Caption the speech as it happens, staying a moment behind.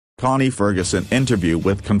Connie Ferguson interview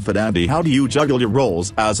with Confidante. How do you juggle your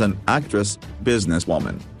roles as an actress,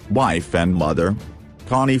 businesswoman, wife and mother?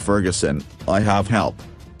 Connie Ferguson, I have help.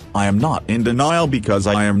 I am not in denial because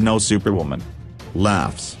I am no superwoman.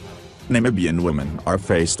 Laughs. Namibian women are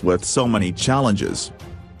faced with so many challenges.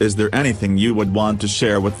 Is there anything you would want to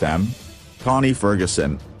share with them? Connie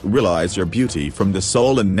Ferguson, realize your beauty from the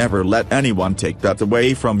soul and never let anyone take that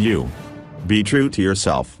away from you. Be true to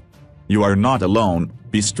yourself. You are not alone,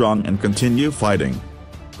 be strong and continue fighting.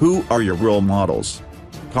 Who are your role models?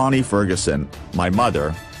 Connie Ferguson, my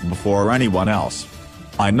mother, before anyone else.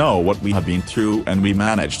 I know what we have been through and we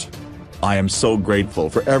managed. I am so grateful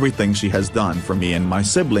for everything she has done for me and my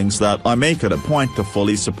siblings that I make it a point to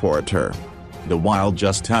fully support her. The while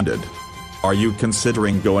just ended. Are you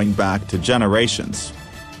considering going back to Generations?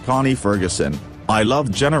 Connie Ferguson, I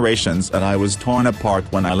loved Generations and I was torn apart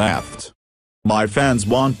when I left. My fans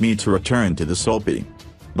want me to return to the soapie.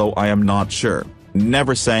 Though I am not sure,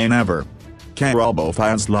 never say never. Karabo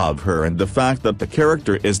fans love her and the fact that the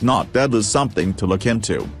character is not dead is something to look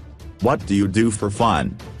into. What do you do for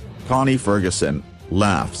fun? Connie Ferguson,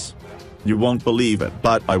 laughs. You won't believe it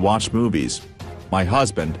but I watch movies. My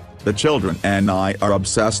husband, the children and I are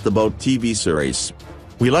obsessed about TV series.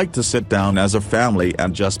 We like to sit down as a family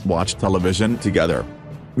and just watch television together.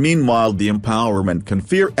 Meanwhile the Empowerment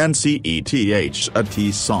Confer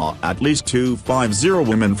NCETHAT saw at least 250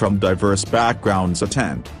 women from diverse backgrounds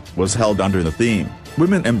attend, was held under the theme,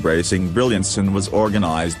 Women Embracing Brilliance and was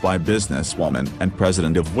organized by businesswoman and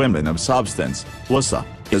president of Women of Substance, WSA,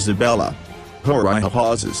 Isabella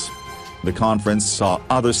Hauses. The conference saw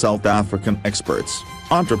other South African experts,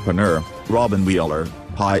 entrepreneur, Robin Wheeler,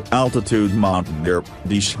 high-altitude mountaineer,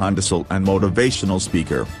 Dish Handesel and motivational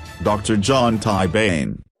speaker, Dr. John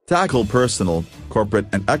Bain, tackle personal, corporate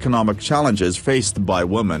and economic challenges faced by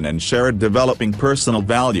women and share developing personal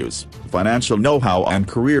values, financial know-how and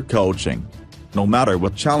career coaching. No matter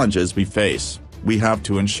what challenges we face, we have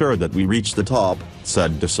to ensure that we reach the top,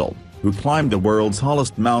 said Dissel, who climbed the world's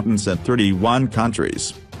tallest mountains in 31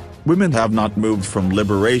 countries. Women have not moved from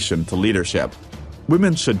liberation to leadership.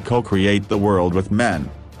 Women should co-create the world with men.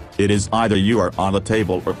 It is either you are on the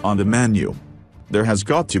table or on the menu. There has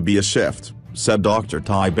got to be a shift, said Dr.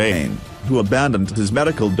 Bain, who abandoned his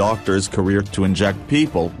medical doctor's career to inject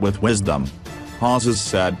people with wisdom. Hauses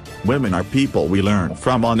said, women are people we learn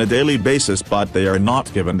from on a daily basis but they are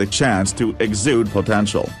not given the chance to exude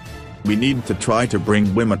potential. We need to try to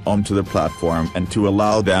bring women onto the platform and to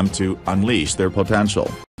allow them to unleash their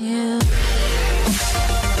potential.